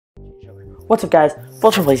What's up guys,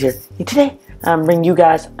 VoltronPlayz here, and today I'm bringing you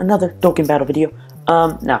guys another Dokkan battle video.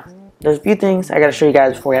 Now, there's a few things I gotta show you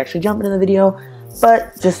guys before we actually jump into the video,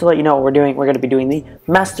 but just to let you know what we're doing, we're gonna be doing the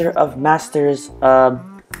Master of Masters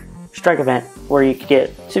strike event, where you can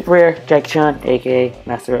get super rare Jackie Chun, aka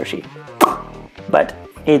Master Roshi. But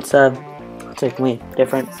it's significantly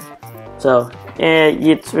different. So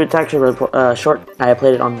it's actually really short. I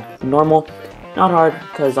played it on normal, not hard,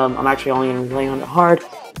 because I'm actually only going to be playing on it hard.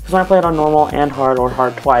 Because when I play it on normal and hard, or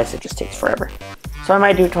hard twice, it just takes forever. So I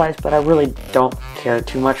might do it twice, but I really don't care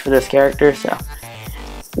too much for this character, so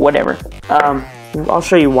whatever. I'll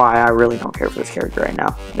show you why I really don't care for this character right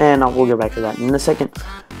now, and we'll go back to that in a second.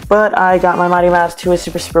 But I got my Mighty Mask to a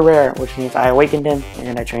super rare, which means I awakened him,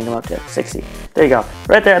 and I trained him up to 60. There you go.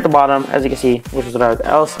 Right there at the bottom, as you can see, which is what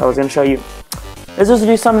else I was going to show you. Is this a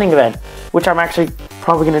new summoning event, which I'm actually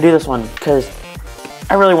probably going to do this one, because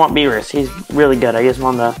I really want Beerus. He's really good. I use him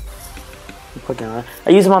on the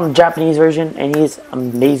Japanese version, and he's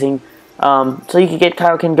amazing. So you can get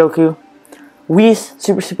Kaioken Goku, Whis,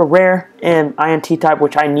 super rare, and INT type,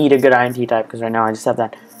 which I need a good INT type, because right now I just have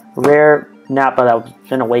that rare Nappa that was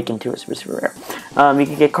been awakened to a super rare. You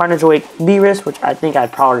can get Carnage Awake Beerus, which I think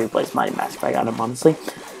I'd probably replace Mighty Mask if I got him, honestly.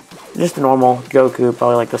 Just a normal Goku,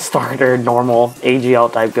 probably like the starter normal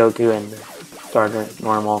AGL type Goku, and the starter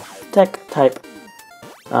normal tech type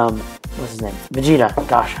what's his name? Vegeta.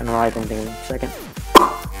 Gosh, I don't know why I didn't think of him for a second.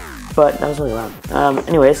 But that was really loud.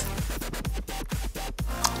 Anyways,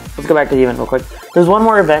 let's go back to the event real quick. There's one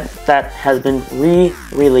more event that has been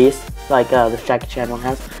re-released, like this Jackie Chun one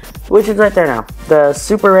has, which is right there now. The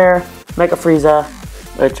super rare Mega Frieza,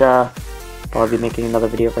 which I'll probably be making another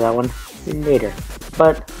video for that one later.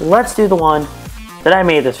 But let's do the one that I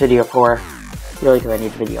made this video for, really, because I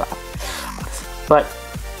need the video out. But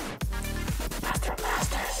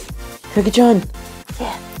Jackie Chun,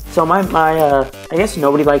 yeah. So I guess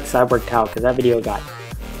nobody likes Cyborg Tao, because that video got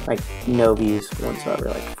like no views whatsoever,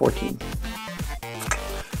 like 14.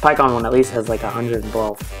 PyCon one at least has like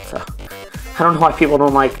 112. So I don't know why people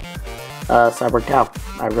don't like Cyborg Tao.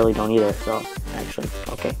 I really don't either. So actually,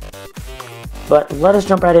 okay. But let us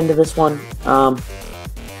jump right into this one. Let's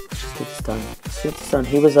just get this done. Let's get this done.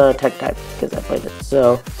 He was a tech type because I played it.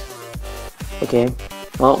 So okay.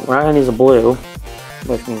 Well, we're not gonna use a blue,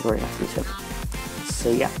 which means we're gonna have to use him. So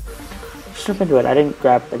yeah, let's jump into it. I didn't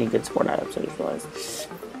grab any good support items, I just realized.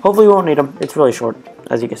 Hopefully we won't need them. It's really short,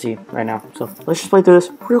 as you can see right now. So let's just play through this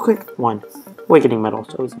real quick. One, Awakening Medal,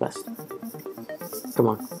 so it's the best. Come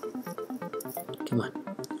on. Come on.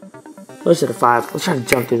 Let's hit a 5. Let's try to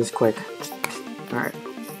jump through this quick. Alright.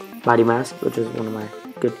 Mighty Mask, which is one of my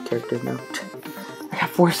good characters now. I got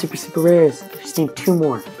 4 super rares. I just need 2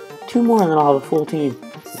 more. 2 more, and then I'll have a full team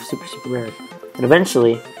of super rares. And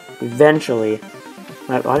eventually,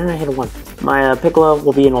 why didn't I hit a 1? My Piccolo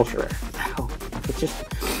will be an ultra rare. Oh,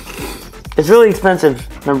 it's really expensive,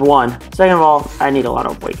 number 1. Second of all, I need a lot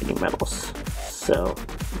of awakening medals. So,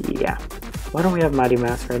 yeah. Why don't we have Mighty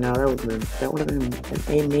Mask right now? That would have been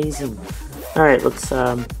amazing. Alright, let's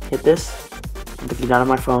hit this. I'm looking down on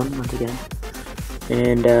my phone once again.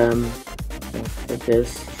 And hit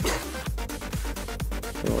this.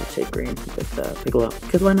 Oh, let's say green with Piccolo.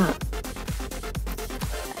 Because why not?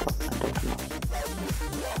 I don't know.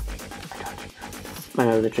 My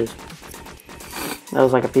nose itches. That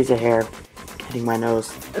was like a piece of hair hitting my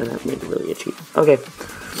nose, and it made it really itchy. Okay.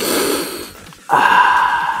 That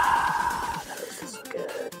is so good.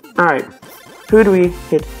 Alright. Who do we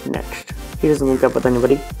hit next? He doesn't link up with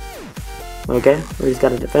anybody. Okay. We just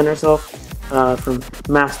gotta defend ourselves from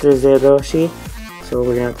Master Roshi. So what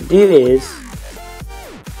we're gonna have to do is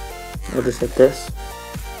we'll just hit this.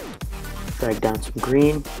 Drag down some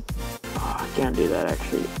green. Oh, I can't do that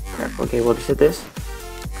actually. Crap. Okay, we'll just hit this.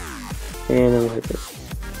 And then we'll hit this.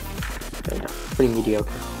 Okay, no, pretty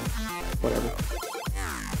mediocre. Whatever.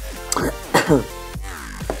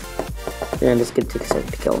 And this could take a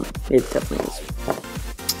second to kill him. It definitely is.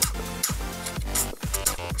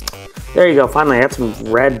 There you go, finally I got some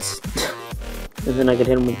reds. And then I could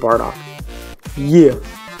hit him with Bardock. Yeah.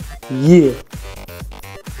 Yeah.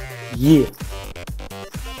 Yeah.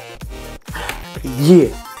 Yeah.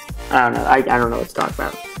 I don't know. I don't know what to talk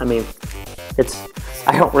about. I mean,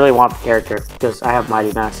 I don't really want the character because I have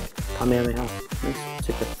Mighty Mask. Kamehameha.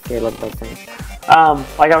 Super. Okay, love those things.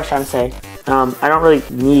 Like I was trying to say, I don't really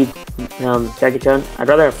need Jackie Chun. I'd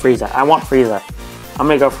rather have Frieza. I want Frieza. I'm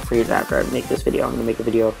gonna go for Frieza after I make this video. I'm gonna make a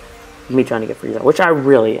video of me trying to get Frieza, which I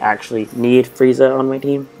really actually need Frieza on my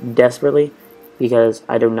team desperately because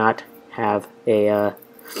I do not have a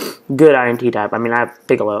good INT type. I mean, I have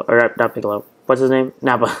Piccolo, or not Piccolo. What's his name?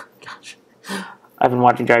 Nappa. Gosh. I've been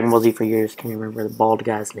watching Dragon Ball Z for years. Can't even remember the bald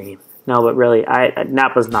guy's name. No, but really,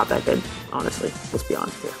 Nappa's not that good, honestly. Let's be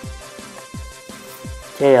honest here.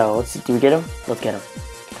 KO, let's see, do we get him? Let's get him.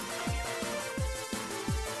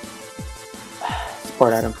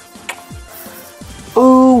 Support item.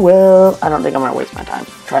 Ooh, well, I don't think I'm gonna waste my time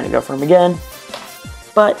trying to go for him again.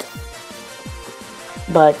 But,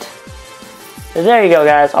 there you go,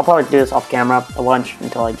 guys. I'll probably do this off camera a bunch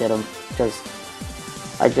until I get him, because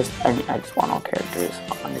I just want all characters,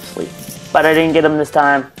 honestly. But I didn't get him this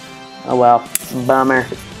time. Oh well, bummer.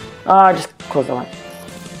 Oh, just close the line.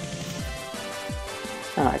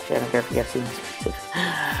 Oh, actually, I don't care if you guys see this.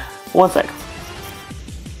 1 sec.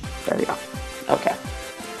 There we go. Okay.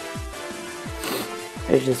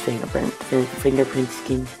 There's just fingerprint skin. Fingerprint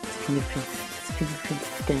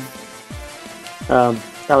skin.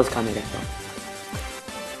 That was kind of different.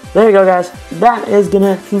 There you go, guys. That is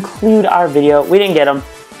gonna conclude our video. We didn't get them.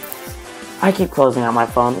 I keep closing out my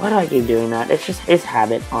phone. Why do I keep doing that? It's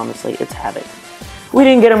habit, honestly. It's habit. We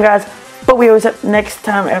didn't get them, guys, but we always have next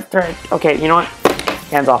time after I... Okay, you know what?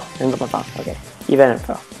 Hands off. Hands off my phone. Okay. Event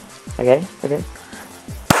info. Okay? Okay.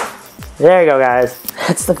 There you go, guys.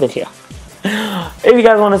 That's the video. If you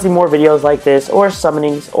guys want to see more videos like this, or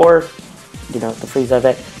summonings, or, you know, the freeze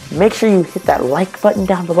event, make sure you hit that like button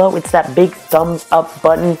down below. It's that big thumbs up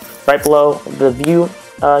button right below the view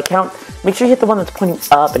count. Make sure you hit the one that's pointing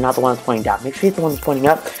up and not the one that's pointing down. Make sure you hit the one that's pointing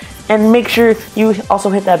up. And make sure you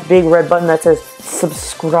also hit that big red button that says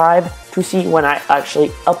subscribe to see when I actually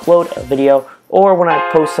upload a video or when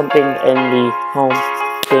I post something in the home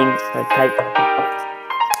thing type.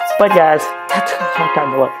 But guys, that's a long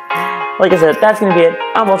time below. Like I said, that's going to be it.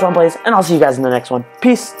 I'm VoltronPlayz, and I'll see you guys in the next one.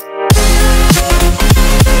 Peace.